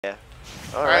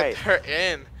All right. They're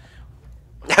in.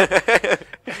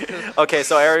 Okay,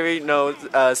 so I already know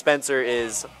Spencer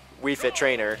is Wii Fit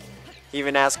trainer. He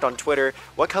even asked on Twitter,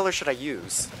 what color should I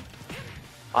use?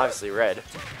 Obviously red.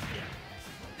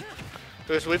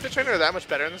 Was Wii Fit Trainer that much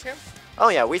better in this game? Oh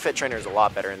yeah, Wii Fit trainer is a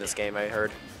lot better in this game, I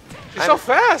heard. She's so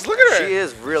fast. Look at her. She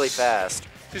is really fast.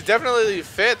 She's definitely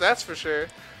fit, that's for sure.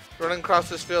 Running across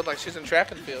this field like she's in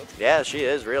track and field. Yeah, she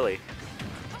is, really.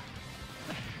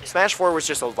 Smash 4 was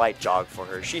just a light jog for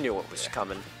her. She knew what was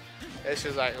coming. Yeah,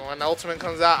 she's like, when the Ultimate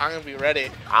comes out, I'm going to be ready.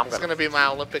 It's going to be my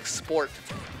Olympic sport.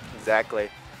 Exactly.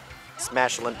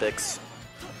 Smash Olympics.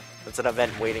 It's an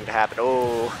event waiting to happen.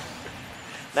 Oh,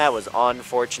 that was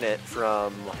unfortunate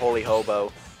from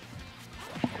HolyHobo.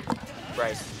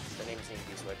 Bryce, the name seems to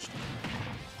be switched.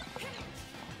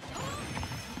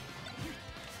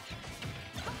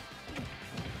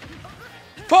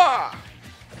 Pah!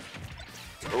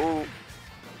 Ooh.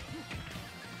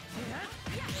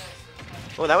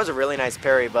 Oh, that was a really nice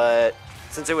parry, but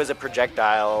since it was a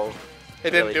projectile,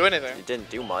 it didn't do anything. It didn't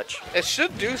do much. It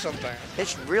should do something.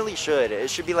 It really should. It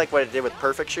should be like what it did with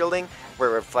perfect shielding, where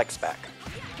it reflects back.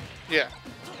 Yeah.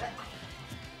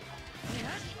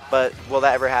 But will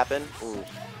that ever happen? Ooh.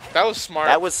 That was smart.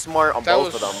 That was smart on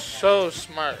both of them. So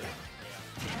smart.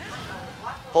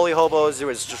 HolyHobo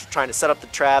was just trying to set up the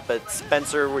trap, but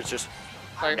Spencer was just...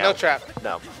 Like, no trap.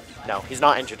 No. No, he's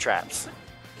not into traps.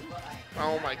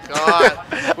 Oh my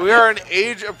god. We are an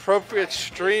age-appropriate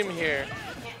stream here.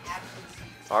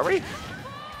 Are we?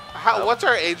 What's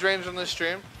our age range on this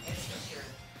stream?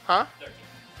 Huh?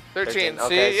 13. See,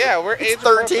 okay, yeah, so we're age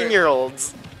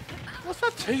 13-year-olds. Let's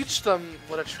not teach them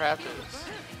what a trap is.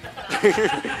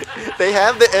 They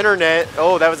have the internet.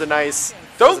 Oh, that was a nice...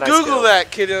 Don't nice Google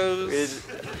that, kiddos.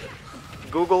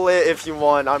 Google it if you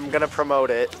want. I'm going to promote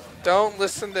it. Don't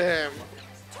listen to him.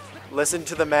 Listen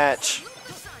to the match.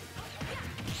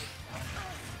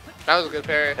 That was a good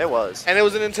parry. It was. And it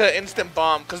was an instant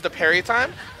bomb because the parry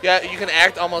time, yeah, you can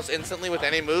act almost instantly with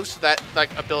any move, so that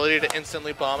like ability to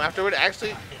instantly bomb afterward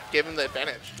actually gave him the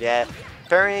advantage. Yeah.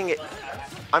 Parrying,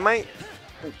 I might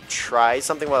try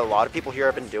something what a lot of people here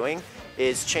have been doing,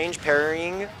 is change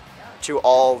parrying to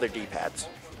all their D-pads.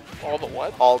 All the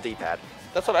what? All D-pad.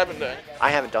 That's what I've been doing.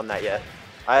 I haven't done that yet.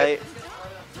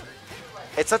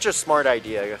 It's such a smart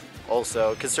idea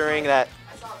also, considering that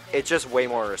it's just way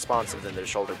more responsive than the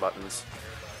shoulder buttons.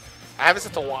 I have it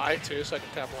set to Y too, so I can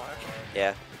tap Y.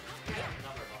 Yeah.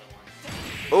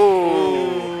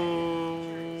 Ooh.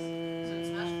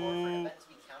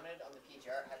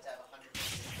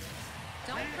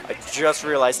 I just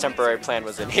realized temporary plan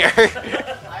was in here. I bet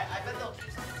they'll do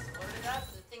something similar to that.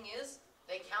 The thing is,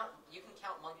 you can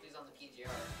count monthlies on the PGR.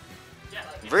 Yeah.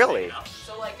 Really?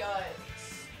 So like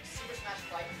Super Smash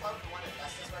Fight Club, the one that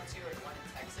BestNess went to, or the one in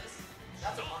Texas,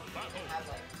 that's a monthly. They have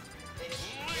like they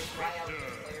try out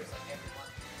those players like every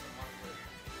month.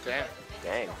 Damn.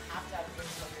 Dang.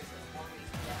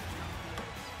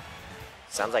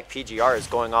 Sounds like PGR is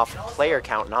going off player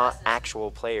count, not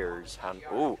actual players.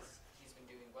 Ooh.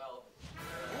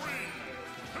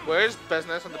 Where's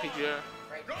BestNess on the PGR?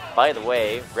 By the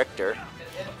way, Richter.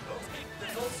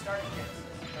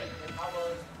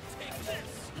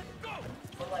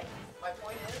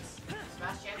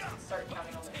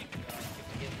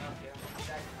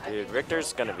 Dude,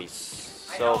 Richter's gonna be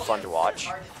so fun to watch.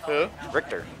 Who?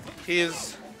 Richter.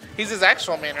 He's his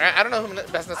actual main, right? I don't know who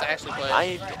BestNess actually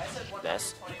plays.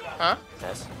 Ness. Huh?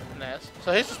 Ness. Ness.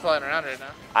 So he's just playing around right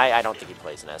now. I don't think he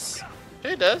plays Ness.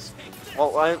 He does.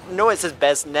 Well, I know it says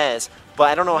BestNess, but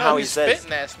I don't know how he says.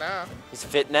 He's FitNess now. He's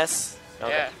FitNess? Okay.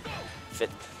 Yeah.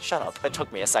 Fit. Shut up. It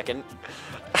took me a second.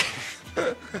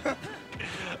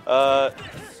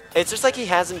 It's just like he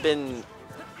hasn't been.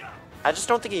 I just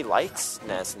don't think he likes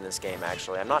Ness in this game,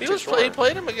 actually. I'm not too sure. He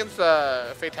played him against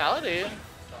Fatality.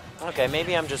 Okay,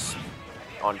 maybe I'm just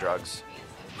on drugs.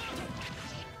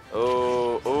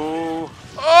 Oh, ooh.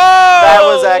 That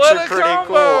was actually pretty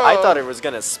cool. I thought it was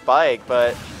going to spike,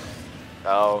 but...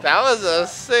 Oh. That was a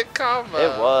sick combo.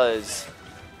 It was.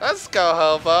 Let's go,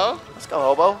 Hobo. Let's go,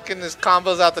 Hobo. Getting his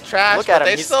combos out the trash, Look at him.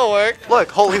 They still work. Look,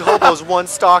 HolyHobo's one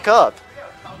stock up.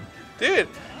 Dude,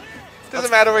 doesn't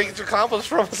matter where you get your combos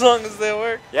from as long as they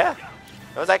work. Yeah.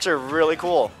 That was actually really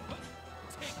cool.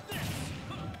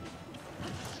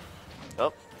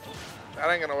 Oh.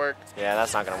 That ain't gonna work. Yeah,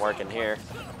 that's not gonna work in here.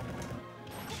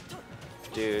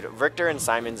 Dude, Richter and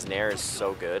Simon's Nair is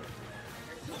so good.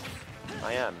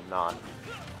 I am not.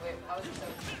 Wait, how is it so?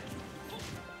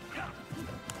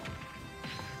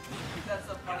 That's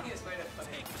the funniest way to put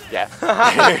it. Yeah.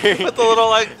 With the little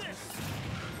like...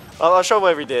 I'll show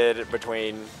what we did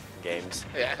between games.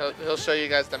 Yeah, he'll show you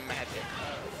guys the magic.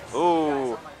 Ooh.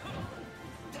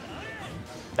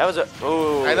 That was a.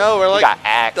 Ooh. I know, we're he like got the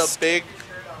axed. big.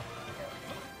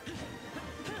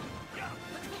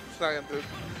 It's not gonna do.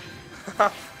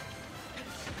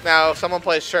 Now, if someone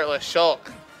plays shirtless Shulk,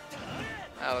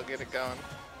 that'll get it going.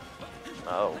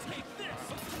 Oh.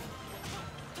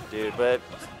 Dude, but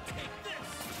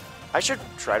I should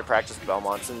try to practice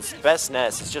Belmont since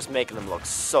BestNess is just making them look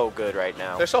so good right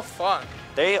now. They're so fun.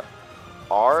 They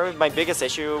are. My biggest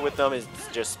issue with them is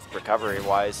just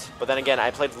recovery-wise. But then again, I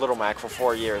played Little Mac for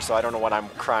 4 years, so I don't know what I'm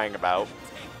crying about.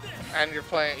 And you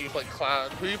play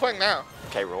Cloud. Who are you playing now?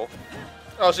 K-Rool.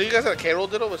 Oh, so you guys had a K-Rool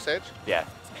diddle with Sage? Yeah.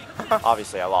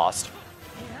 Obviously, I lost.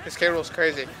 His K-Rool's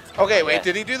crazy. Okay, wait,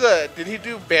 Yeah. did he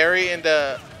do Barry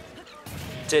into...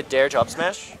 Did Dare to up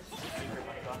smash?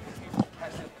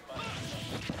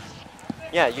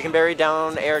 Yeah, you can bury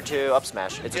down air to up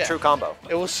smash. It's Yeah. a true combo.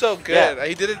 It was so good. Yeah.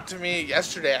 He did it to me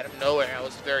yesterday out of nowhere. I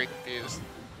was very confused.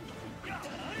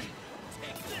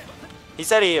 He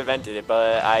said he invented it,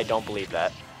 but I don't believe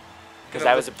that. Because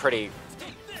that was a pretty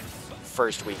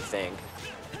first week thing.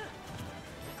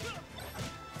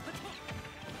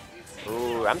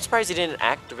 Ooh, I'm surprised he didn't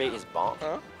activate his bomb.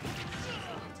 Huh?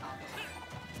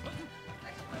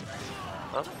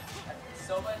 Huh?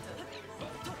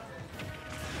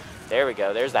 There we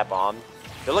go. There's that bomb.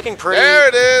 They're looking pretty. There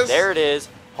it is. There it is.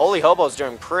 HolyHobo's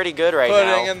doing pretty good right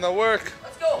now. Putting in the work.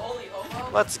 Let's go,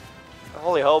 HolyHobo. Let's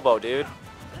HolyHobo, dude.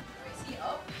 Is he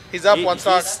up? He's up one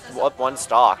stock. He's up one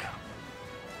stock.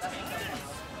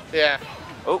 Yeah.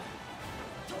 Oh,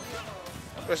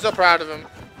 We're still proud of him.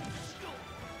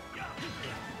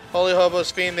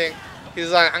 HolyHobo's fiending.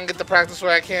 He's like, I can get the practice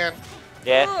where I can.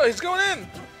 yeah. Oh, he's going in.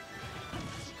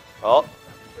 Oh,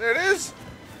 There it is.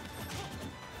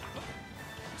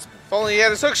 If only he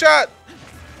had his hook shot.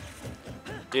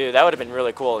 dude, that would have been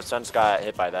really cool if Suns got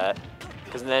hit by that.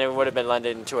 Because then it would have been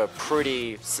lended into a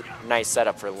pretty nice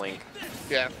setup for Link.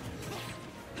 Yeah.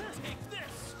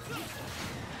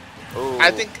 Ooh.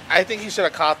 I think he should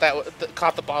have caught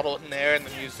the bottle in there and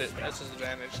then used it as his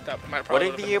advantage. That might Would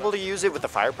probably he be able to use it with the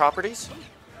fire properties?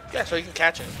 Yeah, so he can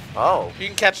catch it. Oh, You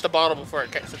can catch the bottle before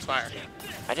it catches fire.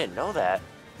 I didn't know that.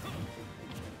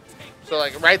 So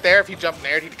like right there, if he jumped in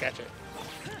there, he'd catch it.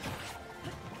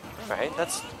 Alright,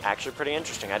 that's actually pretty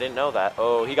interesting. I didn't know that.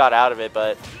 Oh, he got out of it,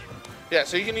 but... Yeah,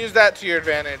 so you can use that to your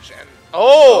advantage. And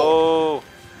oh, Oh!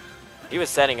 He was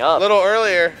setting up. a little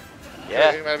earlier.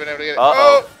 Yeah. He might have been able to get it.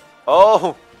 Uh-oh.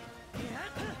 Oh!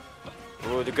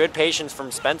 Ooh, the good patience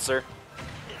from Spencer.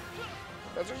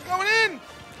 That's what's going in.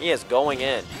 He is going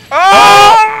in.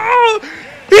 Oh!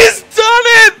 He's done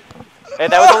it! Hey,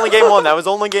 that was only game one. That was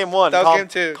only game one. That was game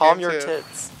two. Calm Game your two.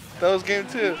 tits. That was game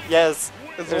 2. Yes.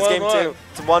 It's There's game 1-1. two.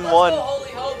 It's 1-1. Let's go,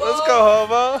 HolyHobo. Let's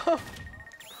go, Hobo.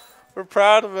 We're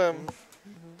proud of him.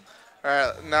 All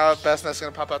right, now BestNess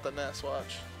gonna pop out the Ness.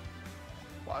 Watch.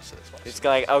 Watch this. Watch It's this.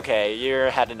 like, okay, you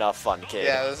had enough fun, kid.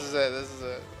 Yeah, this is it. This is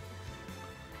it.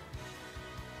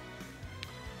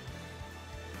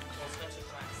 Well, Spencer's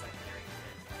trying to secondary commit.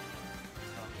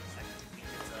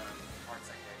 It's a hard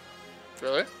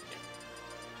secondary. Really?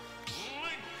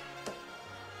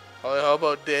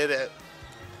 HolyHobo did it.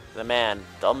 The man,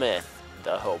 the myth,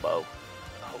 the hobo.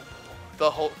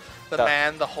 The The-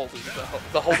 man, the holy,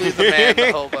 the holy, the man,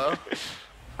 the hobo. All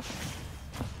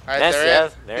right, Ness, they're yeah,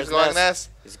 in. there's He's going Ness. Ness.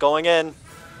 He's going in.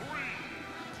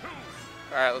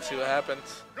 All right, let's see what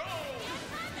happens.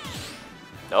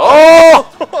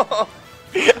 Oh!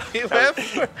 He went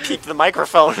for- Keep the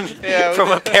microphone Yeah,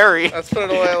 from a parry. Let's put it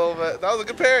away a little bit. That was a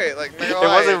good parry. Like, not It gonna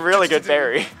was lie. a really good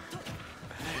parry.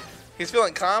 He's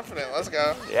feeling confident. Let's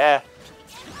go. Yeah.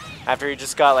 After he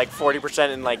just got like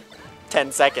 40% in like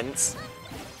 10 seconds.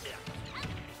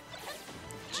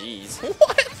 Jeez.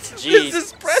 What? Jeez. This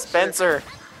is pressure. Spencer,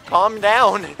 calm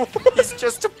down. He's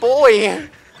just a boy.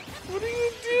 What are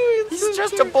you doing? He's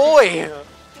just a boy.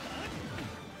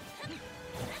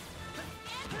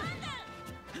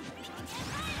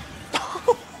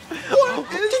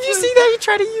 Did you see that he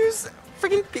tried to use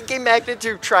freaking PK Magnet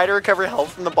to try to recover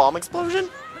health from the bomb explosion?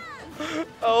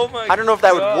 Oh my! I don't know if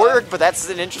that God. would work, but that's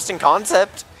an interesting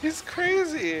concept. He's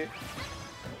crazy.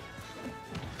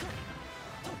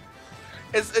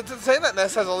 It's insane that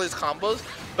Ness has all these combos,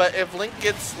 but if Link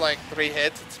gets like 3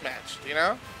 hits, it's matched. You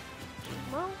know?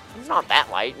 Well, he's not that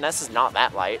light. Ness is not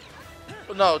that light.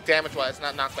 No, damage-wise,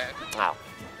 not knockback. Wow.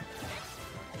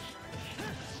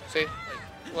 See? Like,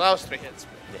 well, that was 3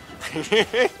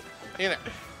 hits. You know.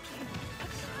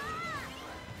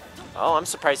 Oh, I'm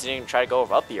surprised he didn't try to go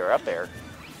up here or up air.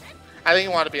 I think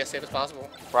you want to be as safe as possible.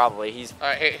 Probably. He's... All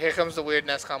right, here comes the weird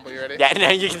Ness combo. You ready? Yeah,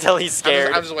 now you can tell he's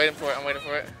scared. I'm just waiting for it. I'm waiting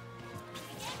for it.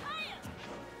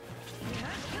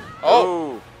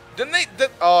 Oh, Ooh. Didn't they?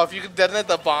 Oh, if you could detonate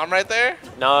the bomb right there.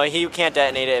 No, he can't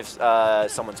detonate it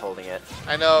if someone's holding it.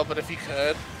 I know, but if he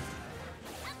could.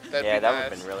 That'd Yeah, be that nice.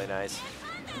 would have been really nice.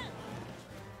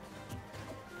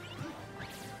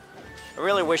 I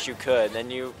really wish you could. Then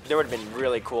there would have been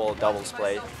really cool doubles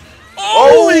play.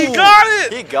 Oh, he got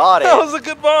it! He got it. That was a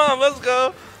good bomb. Let's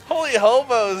go.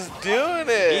 HolyHobo is doing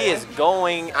it. He is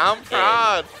going. I'm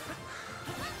proud.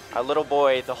 In. Our little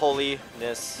boy, the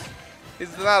holiness.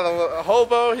 He's not a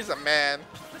hobo. He's a man.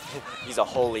 He's a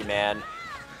holy man.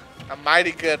 A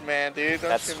mighty good man, dude. Don't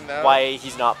That's you know? why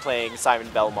he's not playing Simon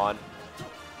Belmont.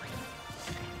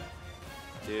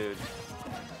 Dude.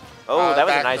 Oh, that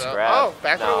was a nice grab. Oh,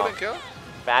 back throw No, wouldn't kill?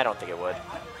 I don't think it would.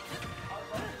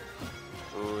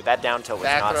 Ooh, that down tilt was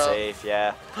Back not throw. safe,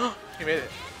 yeah. He made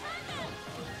it.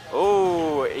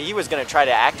 Ooh, he was going to try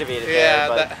to activate it Yeah,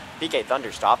 there, but PK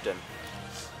Thunder stopped him.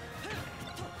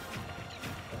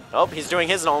 Oh, he's doing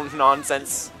his own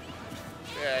nonsense.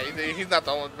 Yeah, he's not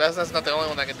the only. BestNess not the only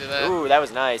one that can do that. Ooh, that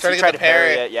was nice. Trying He to tried get to the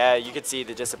parry parry. it. Yeah, you could see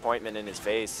the disappointment in his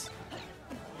face.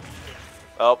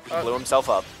 Oh, he blew himself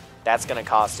up. That's going to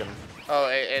cost him. Oh,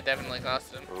 it definitely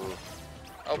cost him. Ooh.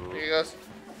 Oh, here he goes.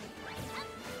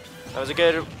 That was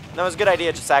a good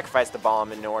idea to sacrifice the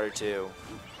bomb in order to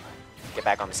get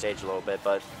back on the stage a little bit,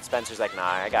 but Spencer's like, nah,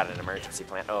 I got an emergency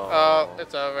plan. Oh. Oh,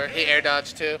 it's over. He air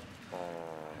dodged too. Oh.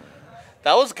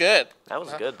 That was good. That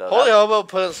was good, though. HolyHobo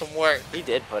put in some work. He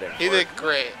did put in He work. did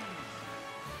great.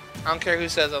 I don't care who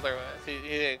says otherwise. He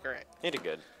did great. He did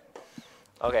good.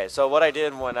 Okay, so what I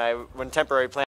did when temporary plan